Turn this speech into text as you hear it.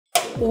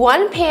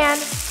One pan,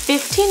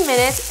 15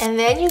 minutes, and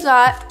then you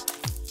got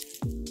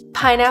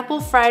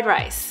pineapple fried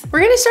rice.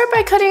 We're gonna start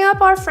by cutting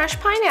up our fresh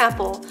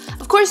pineapple.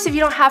 Of course, if you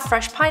don't have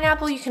fresh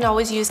pineapple, you can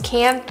always use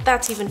canned.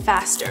 That's even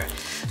faster.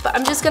 But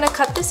I'm just gonna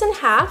cut this in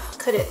half,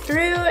 cut it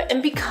through,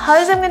 and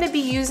because I'm gonna be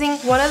using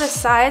one of the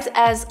sides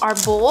as our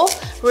bowl,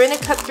 we're gonna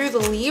cut through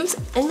the leaves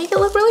and make it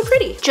look really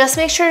pretty. Just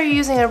make sure you're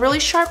using a really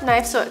sharp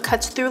knife so it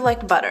cuts through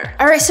like butter.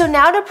 All right, so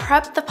now to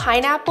prep the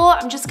pineapple,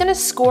 I'm just gonna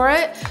score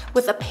it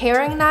with a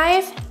paring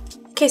knife.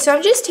 Okay, so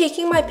I'm just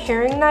taking my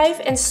paring knife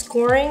and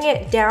scoring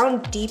it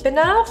down deep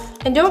enough.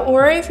 And don't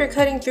worry if you're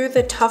cutting through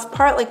the tough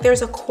part, like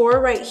there's a core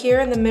right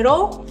here in the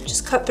middle,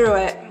 just cut through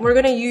it. We're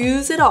gonna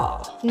use it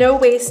all. No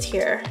waste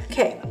here.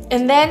 Okay,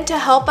 and then to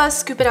help us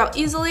scoop it out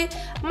easily,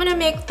 I'm gonna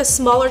make the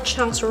smaller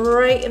chunks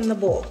right in the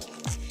bowl.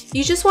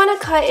 You just wanna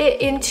cut it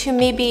into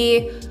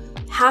maybe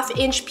 1/2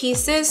 inch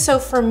pieces. So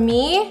for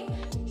me,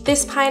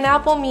 this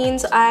pineapple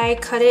means I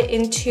cut it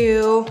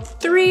into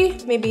 3,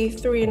 maybe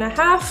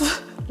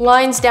 3.5.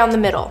 lines down the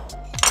middle.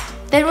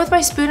 Then with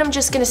my spoon, I'm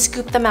just gonna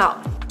scoop them out.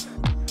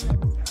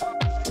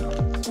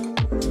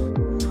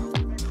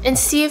 And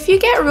see, if you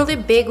get really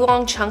big,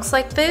 long chunks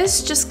like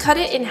this, just cut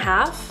it in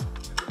half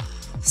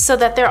so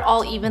that they're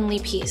all evenly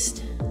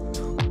pieced.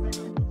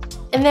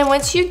 And then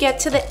once you get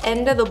to the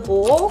end of the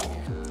bowl,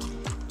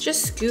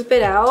 just scoop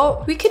it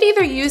out. We could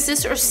either use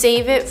this or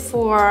save it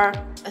for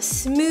a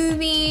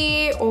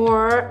smoothie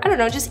or, I don't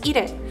know, just eat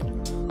it.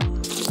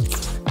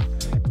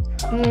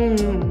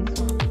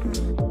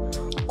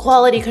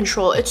 Quality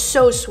control, it's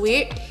so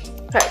sweet.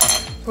 Okay,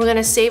 we're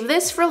gonna save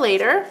this for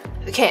later.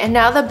 Okay, and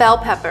now the bell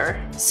pepper.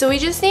 So we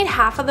just need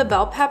 1/2 of the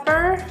bell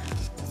pepper,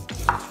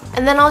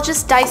 and then I'll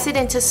just dice it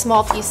into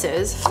small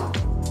pieces.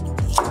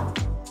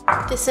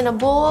 This in a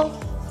bowl.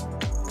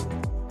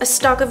 A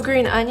stalk of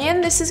green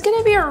onion. This is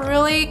gonna be a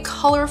really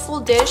colorful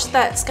dish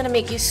that's gonna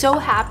make you so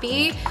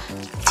happy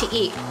to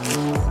eat.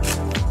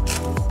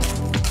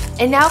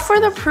 And now for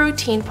the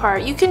protein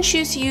part, you can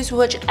choose to use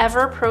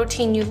whichever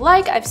protein you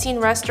like. I've seen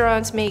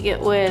restaurants make it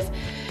with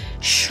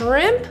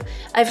shrimp.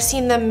 I've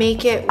seen them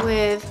make it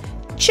with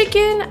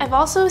chicken. I've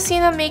also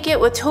seen them make it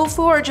with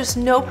tofu or just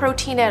no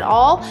protein at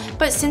all.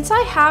 But since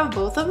I have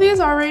both of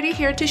these already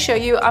here to show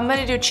you, I'm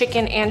gonna do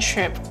chicken and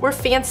shrimp. We're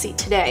fancy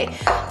today.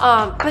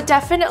 But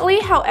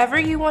definitely, however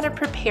you wanna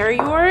prepare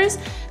yours,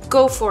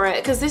 go for it,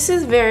 because this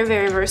is very,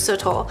 very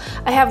versatile.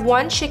 I have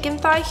one chicken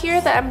thigh here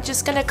that I'm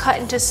just gonna cut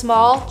into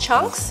small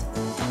chunks.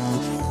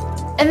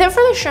 And then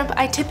for the shrimp,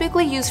 I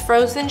typically use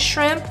frozen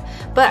shrimp,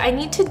 but I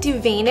need to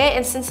devein it,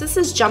 and since this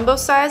is jumbo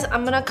size,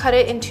 I'm gonna cut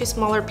it into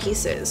smaller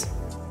pieces.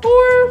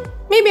 Or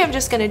maybe I'm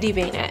just gonna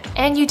devein it.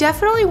 And you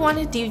definitely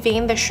wanna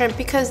devein the shrimp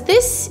because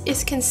this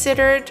is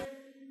considered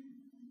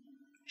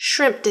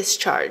shrimp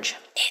discharge.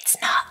 It's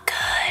not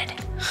good.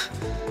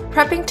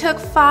 Prepping took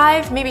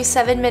 5, maybe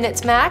 7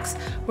 minutes max.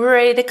 We're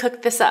ready to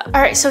cook this up. All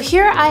right, so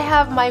here I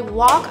have my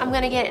wok. I'm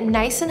gonna get it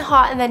nice and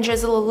hot and then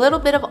drizzle a little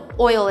bit of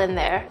oil in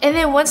there. And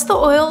then once the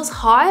oil's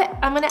hot,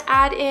 I'm gonna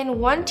add in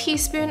 1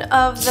 teaspoon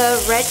of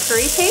the red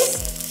curry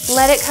paste.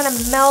 Let it kind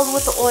of meld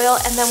with the oil,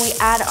 and then we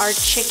add our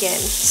chicken.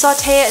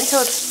 Saute it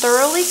until it's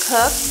thoroughly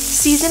cooked.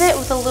 Season it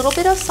with a little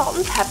bit of salt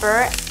and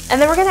pepper. And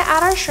then we're gonna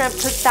add our shrimp,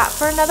 cook that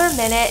for another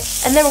minute.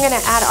 And then we're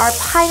gonna add our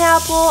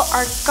pineapple,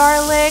 our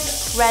garlic,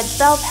 red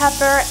bell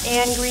pepper,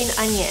 and green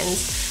onions.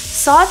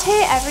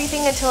 Saute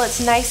everything until it's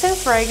nice and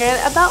fragrant,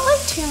 about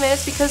like 2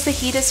 minutes because the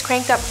heat is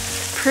cranked up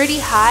pretty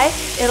high.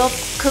 It'll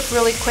cook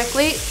really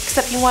quickly,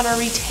 except you wanna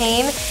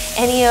retain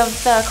any of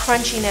the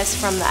crunchiness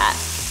from that.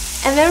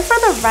 And then for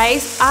the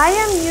rice, I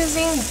am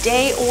using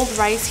day-old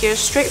rice here,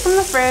 straight from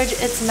the fridge.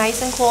 It's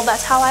nice and cold.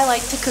 That's how I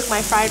like to cook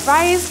my fried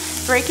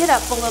rice. Break it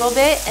up a little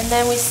bit, and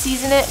then we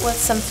season it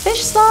with some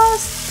fish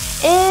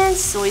sauce and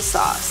soy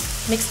sauce.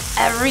 Mix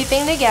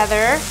everything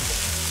together.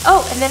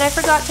 Oh, and then I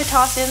forgot to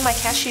toss in my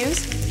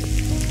cashews.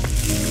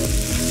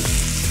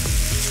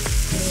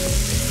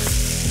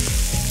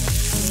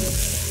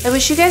 I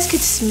wish you guys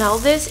could smell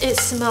this. It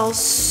smells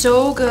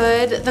so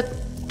good. The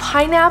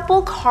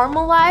pineapple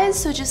caramelized,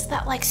 so just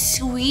that like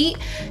sweet,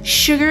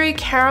 sugary,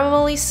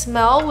 caramelly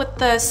smell with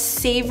the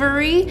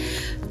savory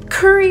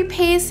curry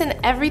paste and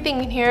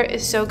everything in here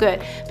is so good.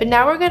 But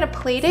now we're gonna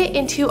plate it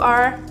into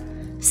our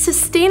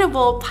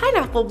sustainable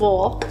pineapple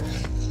bowl.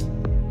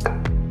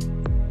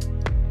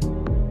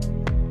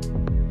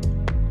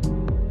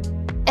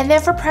 And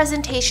then for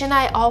presentation,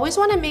 I always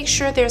want to make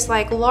sure there's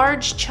like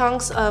large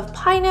chunks of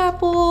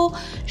pineapple,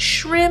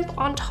 shrimp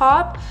on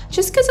top,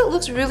 just because it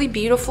looks really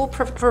beautiful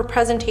for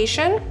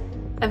presentation.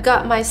 I've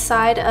got my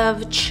side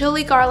of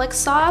chili garlic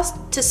sauce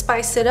to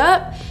spice it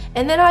up.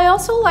 And then I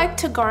also like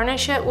to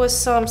garnish it with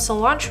some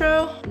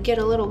cilantro, get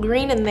a little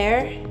green in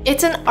there.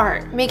 It's an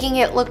art, making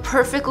it look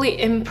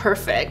perfectly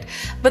imperfect.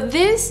 But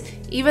this,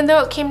 even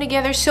though it came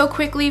together so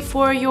quickly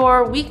for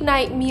your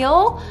weeknight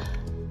meal,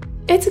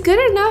 it's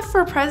good enough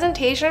for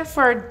presentation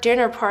for a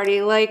dinner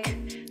party. Like,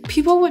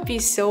 People would be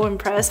so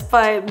impressed,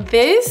 but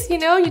this, you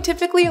know, you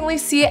typically only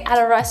see it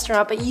at a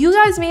restaurant, but you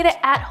guys made it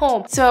at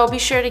home. So be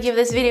sure to give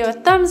this video a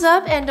thumbs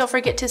up and don't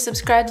forget to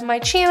subscribe to my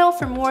channel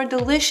for more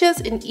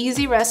delicious and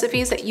easy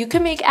recipes that you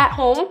can make at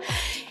home.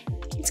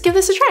 Let's give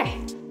this a try.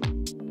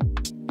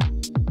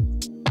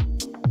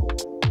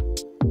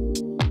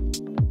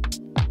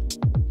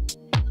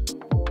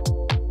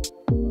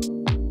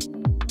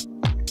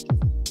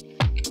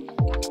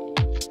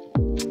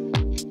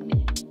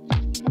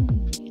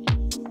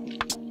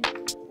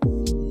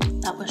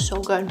 That was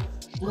so good.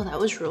 Well, that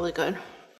was really good.